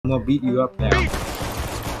gonna beat you up now.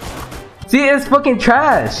 See, it's fucking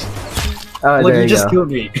trash. Oh, Look, there you just go.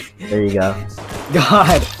 killed me. There you go.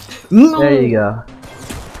 God. No. There you go.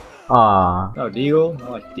 Aw. Oh, Deagle? I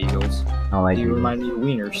like Deagles. I like You you. remind me of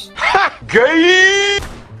wieners. Ha! Gay!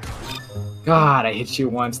 God, I hit you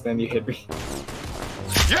once, then you hit me.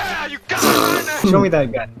 Yeah, you got it! Show me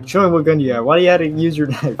that gun. Show me what gun you have. Why do you have to use your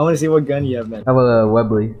knife? I want to see what gun you have, man. How about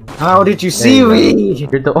Webley? How did you see you me?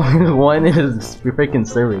 You're the only one in this freaking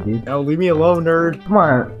server, dude. No, leave me alone, nerd. Come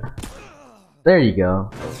on. There you go.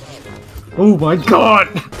 Oh my God.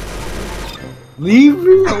 Leave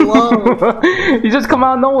me alone. You just come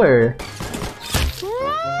out of nowhere.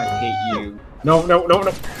 I hate you. No, no, no,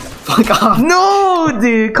 no. Fuck off. No,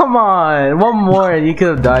 dude, come on. One more and you could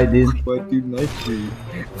have died, dude. What, dude, knife me.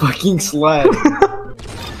 Fucking slut.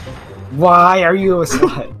 Why are you a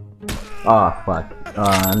slut? Oh, fuck.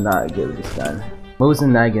 I'm not good with this gun. Moves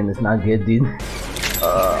and nagging is not good, dude.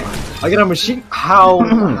 I got a machine. How?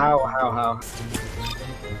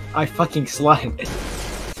 I fucking slut.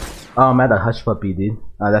 Oh, I'm at a hush puppy, dude.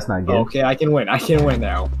 Oh, that's not good. Okay, I can win. I can win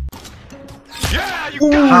now. Yeah, you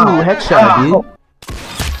Ooh, got headshot, dude.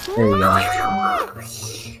 There you go.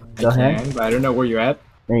 Go ahead. And I don't know where you're at.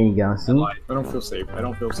 There you go. See? I don't feel safe. I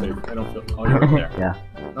don't feel safe. I don't feel. Oh, you're right there. Yeah.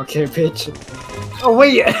 Okay, bitch. Oh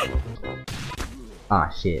wait. Ah,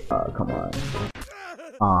 shit. Oh, come on.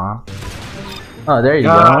 Aw. Oh, there you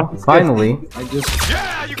God, go. Finally. I just.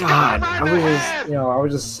 Yeah, you God, got I was, I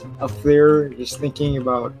was just up there, just thinking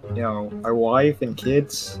about, my wife and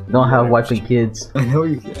kids. You don't have wife and kids. I know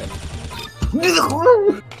you can.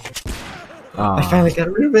 I Aw. finally got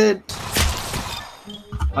rid of it.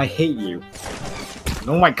 I hate you.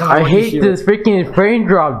 Oh my God. I why are you hate here? this freaking frame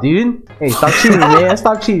drop, dude. Hey, stop cheating, man.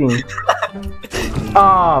 Stop cheating.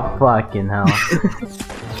 Oh, fucking hell.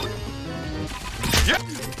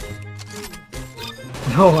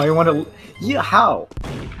 No, I want to. Yeah, how?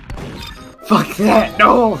 Fuck that!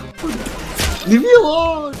 No! Leave me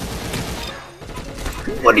alone!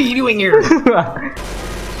 What are you doing here?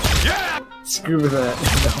 Yeah! Screw that.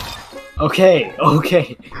 No. Okay,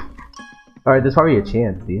 okay. Alright, there's probably a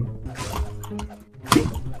chance, dude.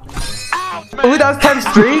 Oh, that was 10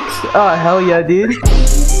 streaks? Oh, hell yeah, dude.